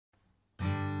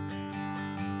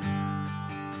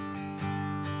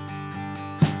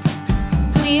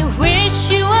We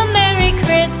wish you a Merry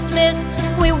Christmas.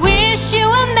 We wish you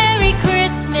a Merry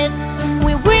Christmas.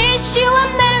 We wish you a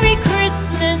Merry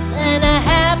Christmas and a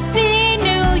Happy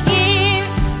New Year.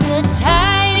 The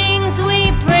tidings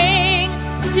we bring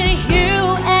to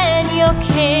you and your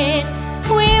kin.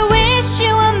 We wish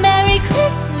you a Merry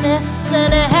Christmas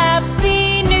and a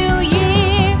Happy New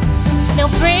Year. Now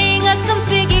bring us some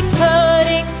figgy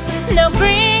pudding. Now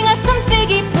bring us some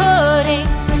figgy pudding.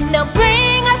 Now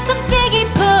bring us some figgy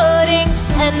pudding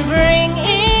and bring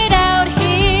it out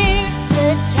here.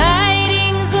 The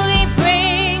tidings we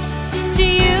bring to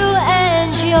you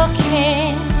and your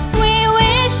kin. We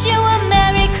wish you a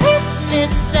Merry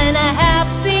Christmas and a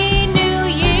Happy New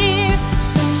Year.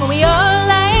 For we all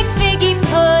like figgy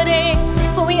pudding.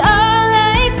 For we all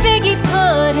like figgy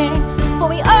pudding. For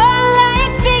we all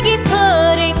like figgy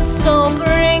pudding. So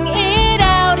bring it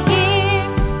out here.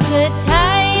 The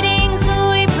tidings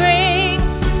we bring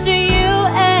to you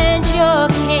and your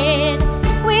kin.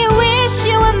 We wish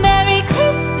you a Merry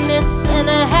Christmas and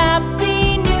a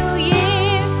Happy New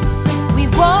Year. We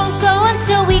won't go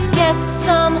until we get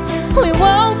some. We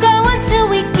won't go until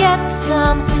we get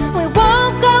some. We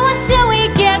won't go until we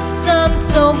get some.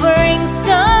 So bring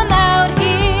some out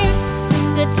here.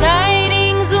 The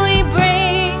tidings we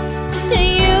bring to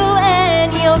you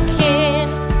and your kin.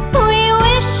 We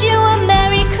wish you a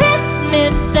Merry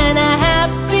Christmas and a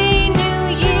Happy New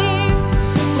Year.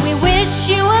 We wish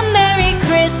you a Merry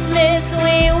Christmas.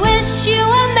 We wish you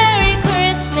a Merry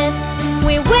Christmas.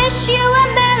 We wish you a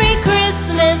Merry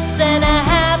Christmas and a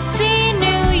Happy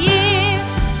New Year.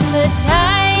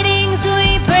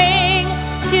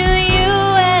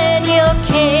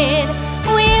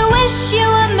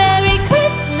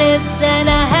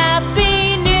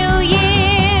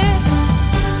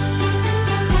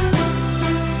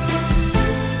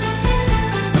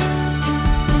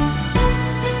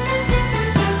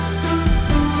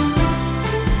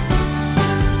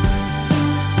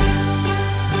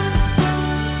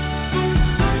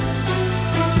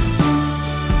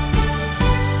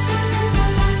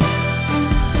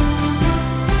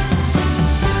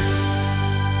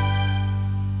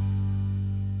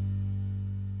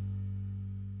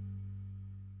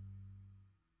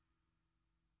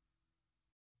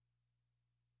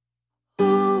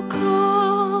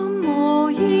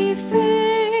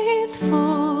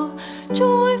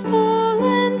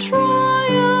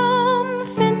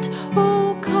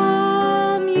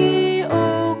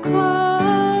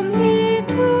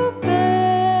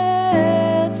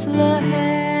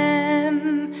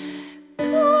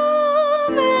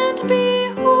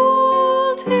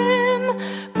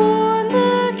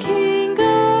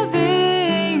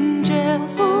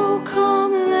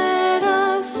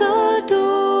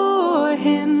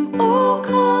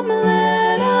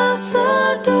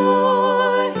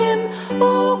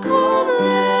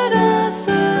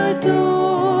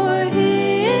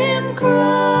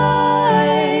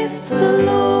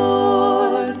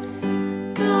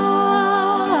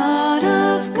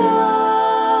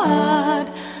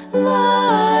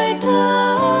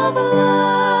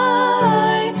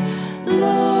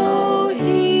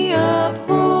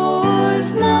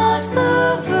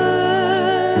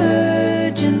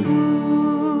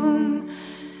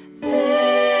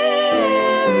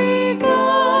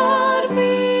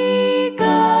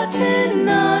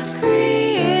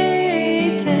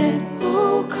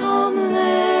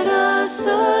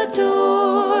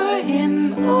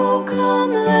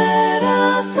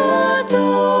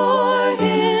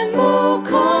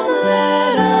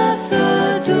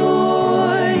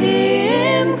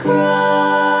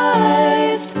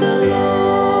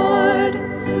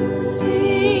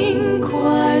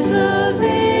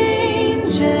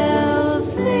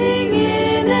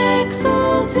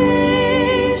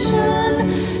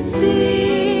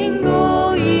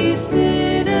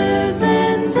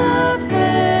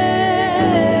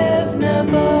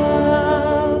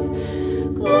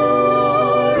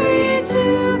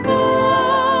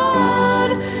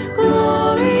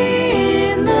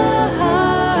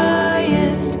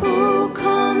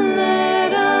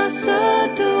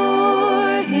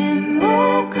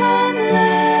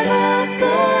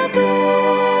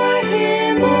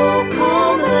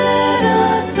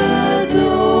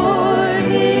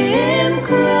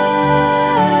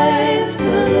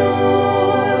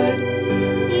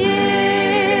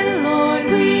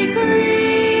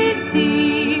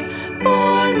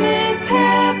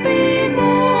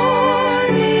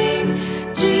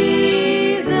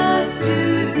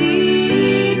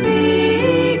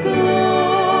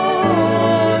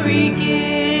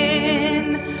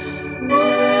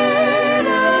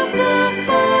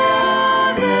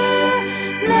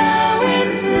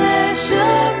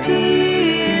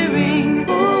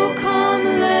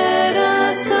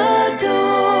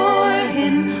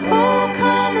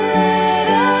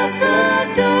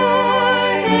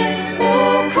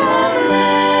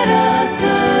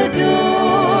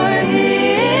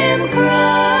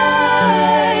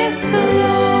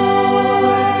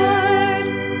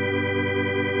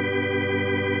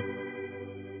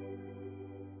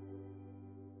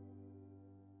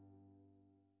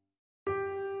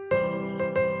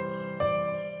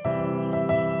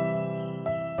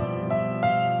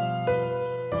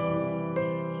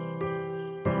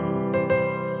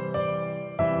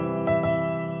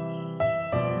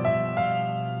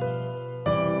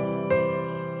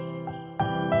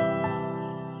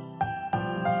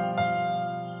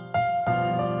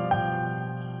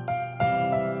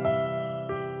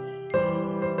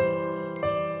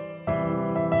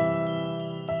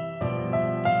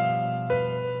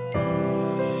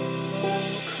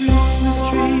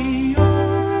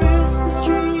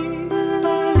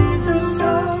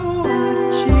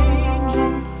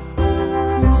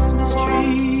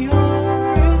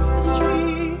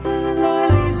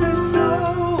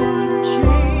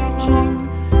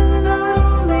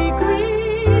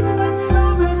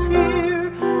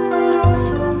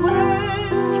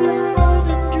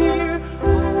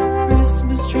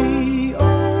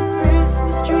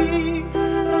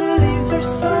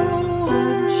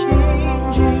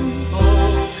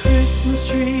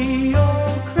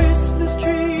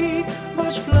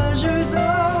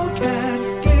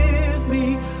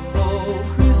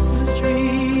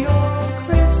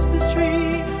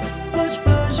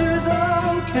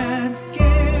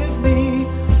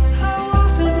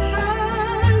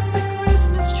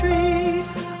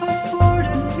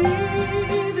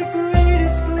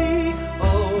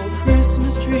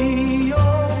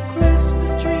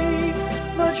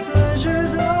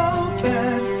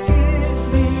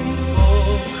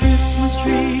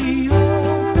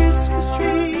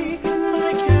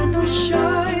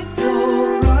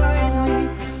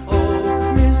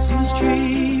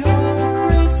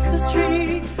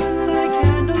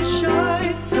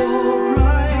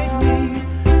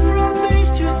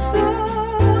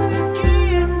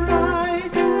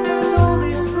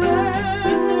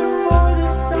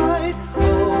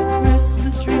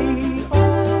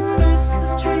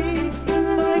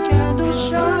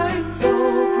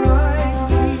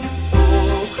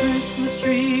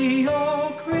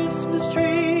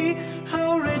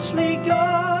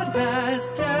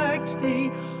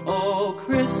 Oh,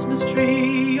 Christmas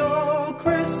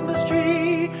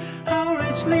tree, how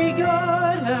richly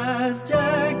God has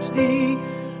decked thee.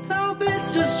 Thou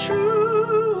bidst us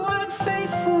true and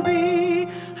faithful be,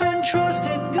 and trust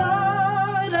in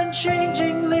God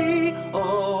unchangingly.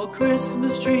 Oh,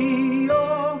 Christmas tree,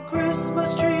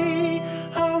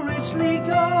 how richly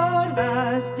God